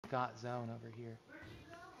got zone over here.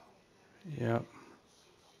 Yep.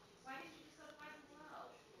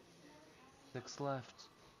 6 left.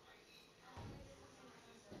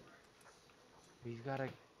 We've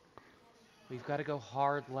got to go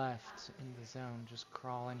hard left in the zone. Just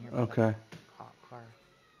crawl in here by Okay. the cop car.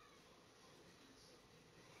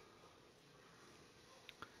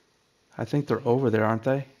 I think they're over there, aren't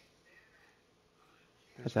they?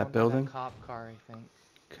 There's At that one by building? that cop car, I think.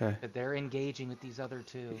 Okay. But they're engaging with these other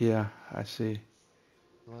two. Yeah, I see.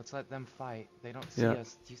 Well, let's let them fight. They don't see Yeah.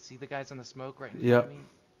 us. Do you see the guys in the smoke right in front Yep. of me?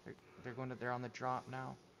 They're on the drop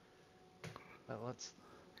now. But let's.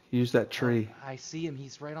 Use that tree. Oh, I see him.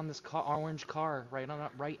 He's right on this orange car, right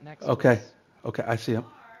next to Okay. us. Okay, I see him.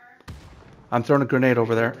 I'm throwing a grenade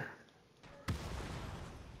over there.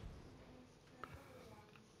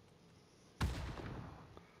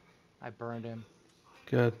 I burned him.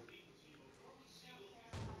 Good.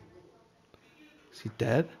 Is he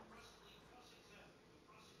dead?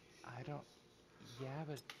 I don't. Yeah,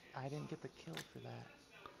 but I didn't get the kill for that.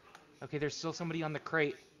 Okay, there's still somebody on the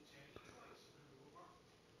crate.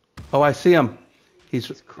 Oh, I see him. He's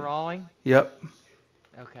crawling? Yep.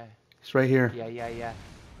 Okay. He's right here. Yeah.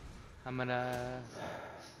 I'm gonna...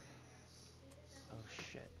 Oh,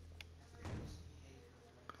 shit.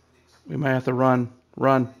 We might have to run.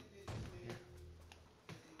 Run. Yeah.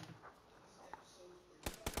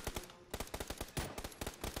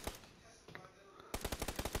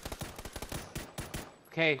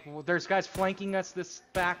 Okay, well, there's guys flanking us this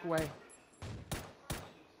back way.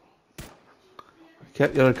 Okay,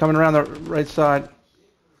 they're coming around the right side.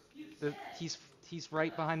 He's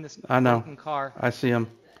right behind this I know. broken car. I see him.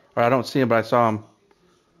 Or I don't see him, but I saw him.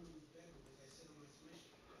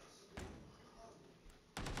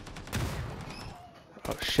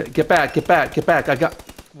 Oh shit! Get back! Get back! Get back! I got.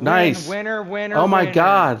 Nice. Winner. Oh my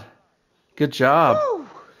God! Good job. Woo!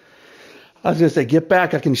 I was gonna say, get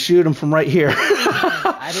back! I can shoot him from right here.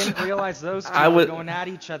 I didn't realize those two were going at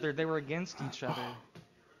each other. They were against each other.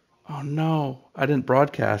 Oh no! I didn't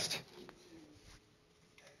broadcast.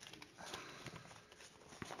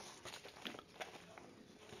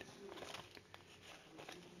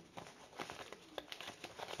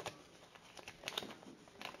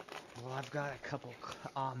 Well, I've got a couple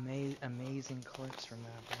amazing clips from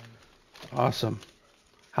that one. Awesome.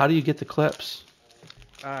 How do you get the clips?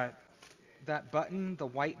 That button, the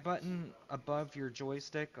white button above your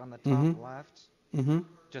joystick on the top left,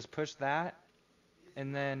 just push that,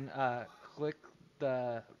 and then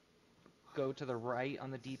go to the right on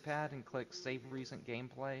the D-pad and click Save Recent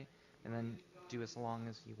Gameplay, and then do as long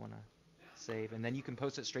as you want to save, and then you can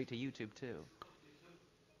post it straight to YouTube too.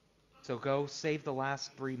 So go save the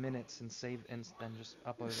last 3 minutes and save, and then just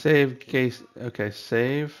upload it. Save case. Okay,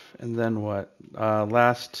 save, and then what?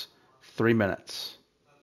 Last 3 minutes.